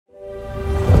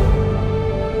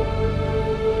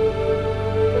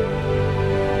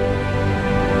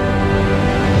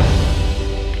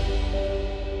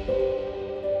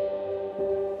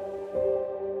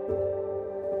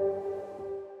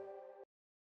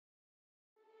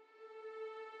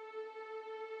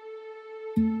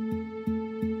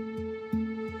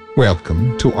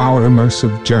Welcome to our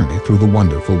immersive journey through the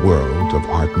wonderful world of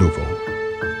Art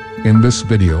Nouveau. In this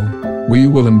video, we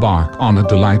will embark on a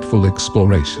delightful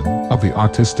exploration of the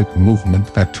artistic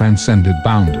movement that transcended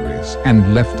boundaries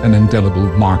and left an indelible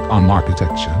mark on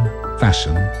architecture,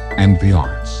 fashion, and the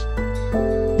arts.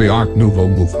 The Art Nouveau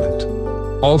movement,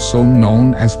 also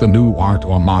known as the New Art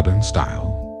or Modern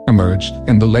Style, emerged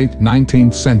in the late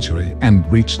 19th century and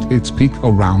reached its peak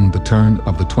around the turn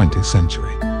of the 20th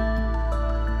century.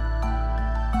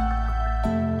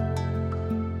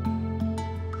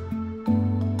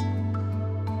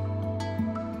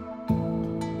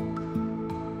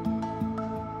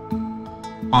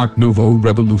 Art Nouveau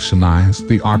revolutionized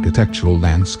the architectural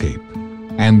landscape,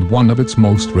 and one of its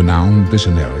most renowned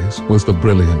visionaries was the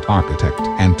brilliant architect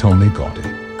Antoni Gaudí.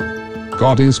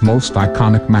 Gaudi's most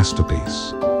iconic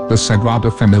masterpiece, the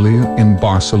Sagrada Familia in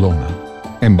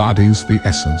Barcelona, embodies the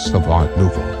essence of Art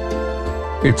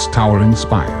Nouveau. Its towering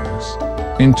spires,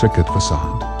 intricate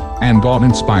facade, and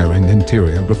awe-inspiring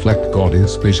interior reflect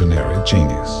Gaudí's visionary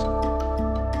genius.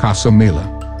 Casa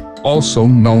Mila, also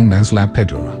known as La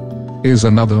Pedrera, is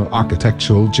another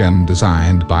architectural gem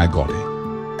designed by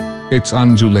Gaudí. Its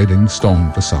undulating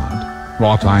stone facade,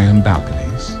 wrought iron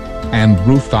balconies, and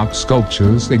rooftop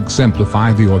sculptures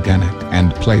exemplify the organic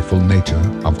and playful nature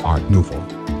of Art Nouveau.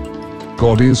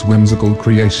 Gaudí's whimsical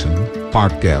creation,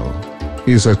 Parc Güell,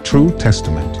 is a true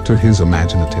testament to his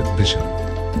imaginative vision.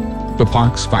 The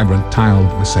park's vibrant tiled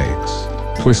mosaics,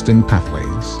 twisting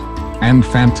pathways, and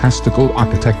fantastical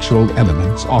architectural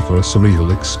elements offer a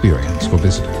surreal experience for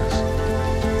visitors.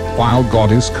 While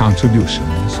Gaudí's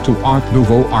contributions to Art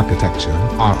Nouveau architecture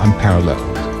are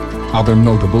unparalleled, other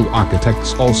notable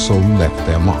architects also left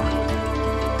their mark.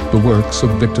 The works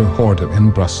of Victor Horta in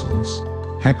Brussels,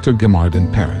 Hector Guimard in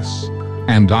Paris,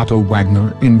 and Otto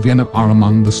Wagner in Vienna are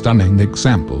among the stunning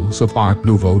examples of Art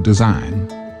Nouveau design,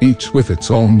 each with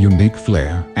its own unique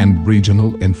flair and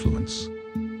regional influence.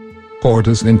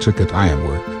 Horta's intricate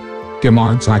ironwork,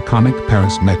 Guimard's iconic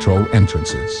Paris Metro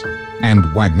entrances, and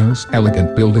Wagner's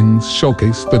elegant buildings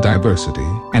showcase the diversity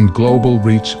and global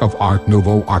reach of Art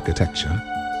Nouveau architecture.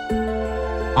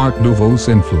 Art Nouveau's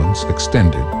influence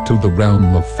extended to the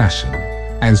realm of fashion,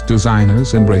 as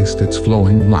designers embraced its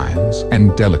flowing lines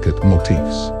and delicate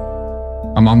motifs.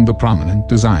 Among the prominent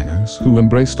designers who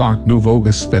embraced Art Nouveau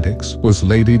aesthetics was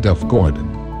Lady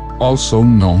Duff-Gordon, also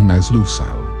known as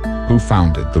Lucille, who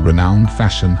founded the renowned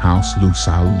fashion house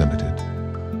Lucille Limited.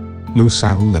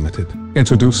 Lucille Limited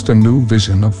introduced a new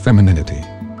vision of femininity,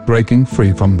 breaking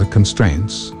free from the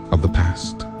constraints of the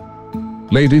past.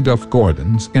 Lady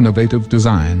Duff-Gordon's innovative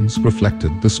designs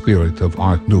reflected the spirit of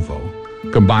Art Nouveau,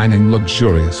 combining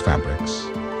luxurious fabrics,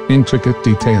 intricate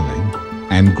detailing,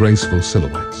 and graceful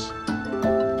silhouettes.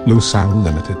 Lucille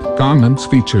Limited garments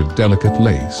featured delicate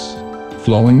lace,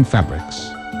 flowing fabrics,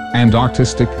 and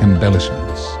artistic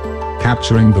embellishments,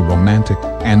 capturing the romantic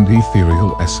and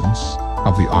ethereal essence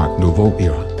of the Art Nouveau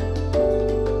era.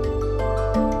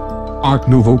 Art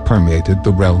Nouveau permeated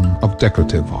the realm of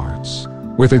decorative arts,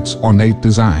 with its ornate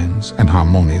designs and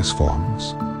harmonious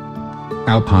forms.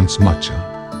 Alphonse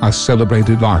Mucha, a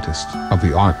celebrated artist of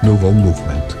the Art Nouveau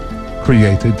movement,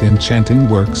 created enchanting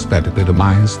works that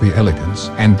epitomize the elegance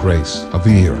and grace of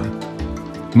the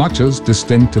era. Mucha's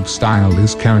distinctive style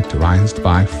is characterized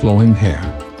by flowing hair,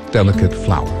 delicate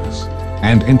flowers,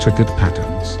 and intricate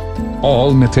patterns,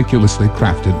 all meticulously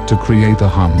crafted to create a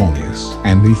harmonious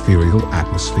and ethereal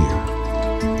atmosphere.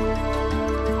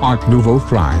 Art Nouveau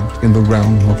thrived in the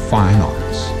realm of fine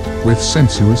arts, with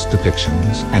sensuous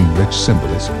depictions and rich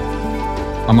symbolism.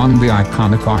 Among the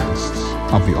iconic artists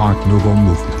of the Art Nouveau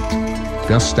movement,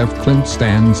 Gustav Klimt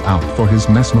stands out for his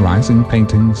mesmerizing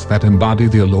paintings that embody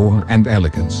the allure and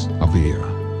elegance of the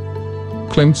era.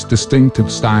 Klimt's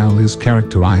distinctive style is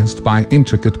characterized by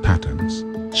intricate patterns,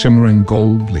 shimmering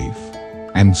gold leaf,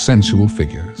 and sensual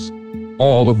figures,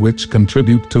 all of which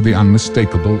contribute to the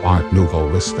unmistakable Art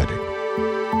Nouveau aesthetic.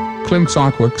 Klimt's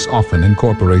artworks often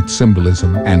incorporate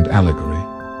symbolism and allegory,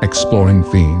 exploring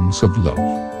themes of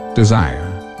love, desire,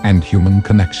 and human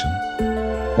connection.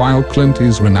 While Klimt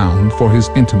is renowned for his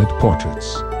intimate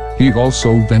portraits, he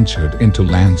also ventured into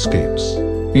landscapes,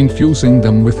 infusing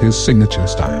them with his signature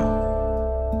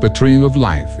style. The Tree of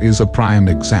Life is a prime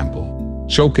example,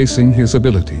 showcasing his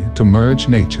ability to merge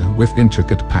nature with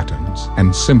intricate patterns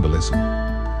and symbolism.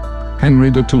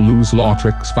 Henri de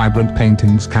Toulouse-Lautrec's vibrant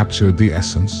paintings captured the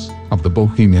essence of the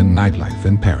bohemian nightlife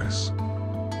in Paris.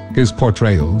 His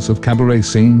portrayals of cabaret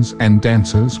scenes and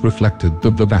dancers reflected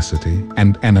the vivacity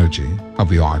and energy of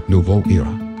the Art Nouveau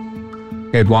era.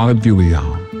 Edouard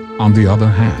Vuillaume, on the other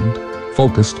hand,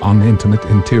 focused on intimate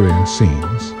interior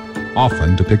scenes,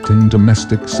 often depicting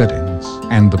domestic settings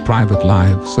and the private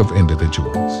lives of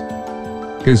individuals.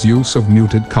 His use of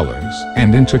muted colors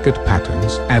and intricate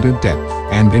patterns added depth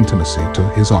and intimacy to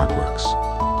his artworks.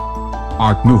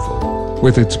 Art Nouveau,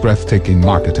 with its breathtaking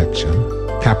architecture,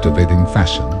 captivating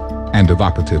fashion, and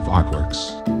evocative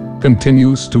artworks,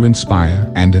 continues to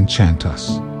inspire and enchant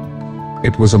us.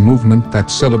 It was a movement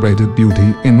that celebrated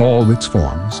beauty in all its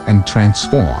forms and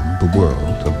transformed the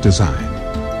world of design.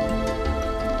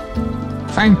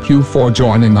 Thank you for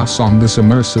joining us on this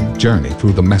immersive journey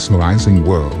through the mesmerizing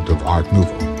world of Art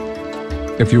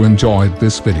Nouveau. If you enjoyed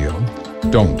this video,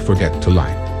 don't forget to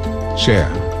like,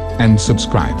 share, and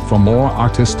subscribe for more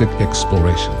artistic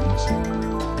explorations.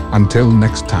 Until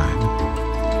next time.